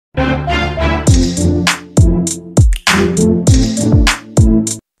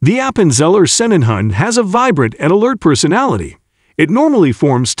The Appenzeller Sennenhund has a vibrant and alert personality. It normally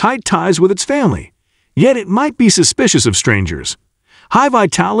forms tight ties with its family, yet it might be suspicious of strangers. High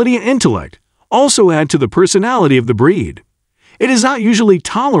vitality and intellect also add to the personality of the breed. It is not usually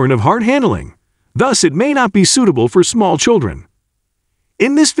tolerant of hard handling, thus it may not be suitable for small children.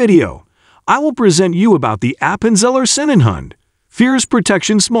 In this video, I will present you about the Appenzeller Sennenhund, Fierce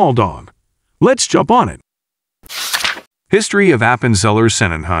Protection Small Dog. Let's jump on it. History of Appenzeller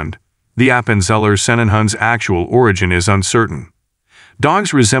Sennenhund. The Appenzeller Sennenhund's actual origin is uncertain.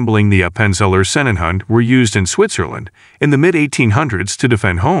 Dogs resembling the Appenzeller Sennenhund were used in Switzerland in the mid-1800s to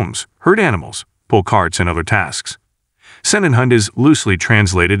defend homes, herd animals, pull carts, and other tasks. Sennenhund is loosely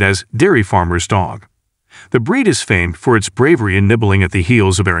translated as dairy farmer's dog. The breed is famed for its bravery in nibbling at the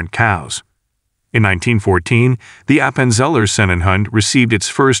heels of errant cows. In 1914, the Appenzeller Sennenhund received its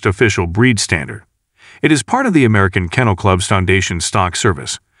first official breed standard. It is part of the American Kennel Club's Foundation Stock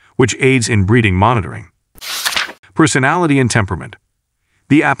Service, which aids in breeding monitoring. Personality and temperament.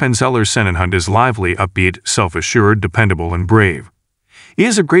 The Appenzeller Sennenhund is lively, upbeat, self-assured, dependable, and brave. He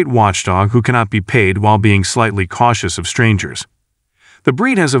is a great watchdog who cannot be paid while being slightly cautious of strangers. The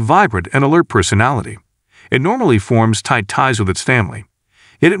breed has a vibrant and alert personality. It normally forms tight ties with its family,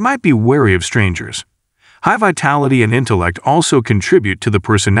 yet it might be wary of strangers. High vitality and intellect also contribute to the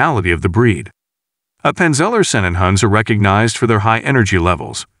personality of the breed. Appenzeller Sennenhunds are recognized for their high energy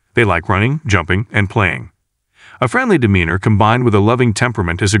levels. They like running, jumping, and playing. A friendly demeanor combined with a loving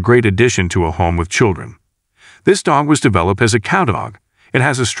temperament is a great addition to a home with children. This dog was developed as a cow dog. It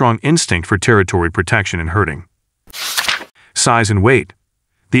has a strong instinct for territory protection and herding. Size and weight.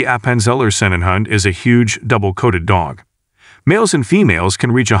 The Appenzeller Sennenhund is a huge, double-coated dog. Males and females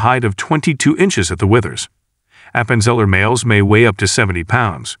can reach a height of 22 inches at the withers. Appenzeller males may weigh up to 70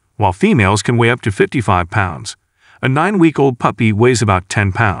 pounds, while females can weigh up to 55 pounds. A 9-week-old puppy weighs about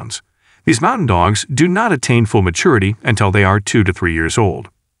 10 pounds. These mountain dogs do not attain full maturity until they are 2 to 3 years old.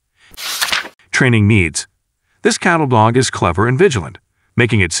 Training needs. This cattle dog is clever and vigilant,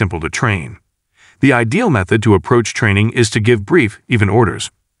 making it simple to train. The ideal method to approach training is to give brief, even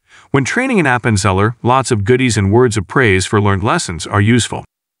orders. When training an Appenzeller, lots of goodies and words of praise for learned lessons are useful.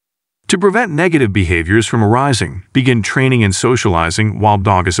 To prevent negative behaviors from arising, begin training and socializing while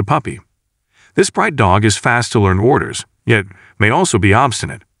dog is a puppy. This bright dog is fast to learn orders, yet may also be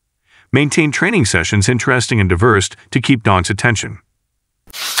obstinate. Maintain training sessions interesting and diverse to keep dog's attention.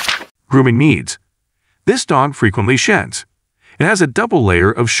 Grooming needs. This dog frequently sheds. It has a double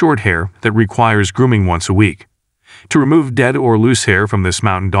layer of short hair that requires grooming once a week. To remove dead or loose hair from this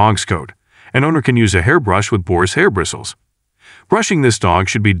mountain dog's coat, an owner can use a hairbrush with boar's hair bristles. Brushing this dog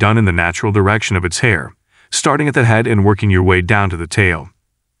should be done in the natural direction of its hair, starting at the head and working your way down to the tail.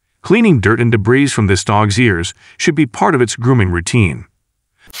 Cleaning dirt and debris from this dog's ears should be part of its grooming routine.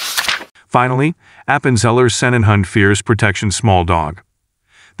 Finally, Appenzeller Sennenhund Fierce Protection Small Dog.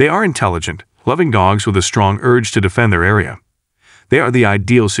 They are intelligent, loving dogs with a strong urge to defend their area. They are the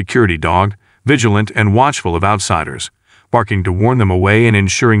ideal security dog, vigilant and watchful of outsiders, barking to warn them away and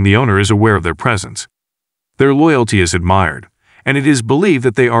ensuring the owner is aware of their presence. Their loyalty is admired, and it is believed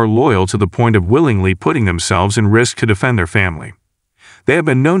that they are loyal to the point of willingly putting themselves in risk to defend their family. They have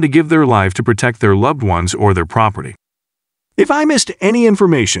been known to give their life to protect their loved ones or their property. If I missed any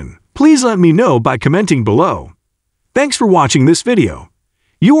information, please let me know by commenting below. Thanks for watching this video.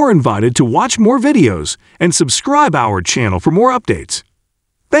 You are invited to watch more videos and subscribe our channel for more updates.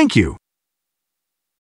 Thank you.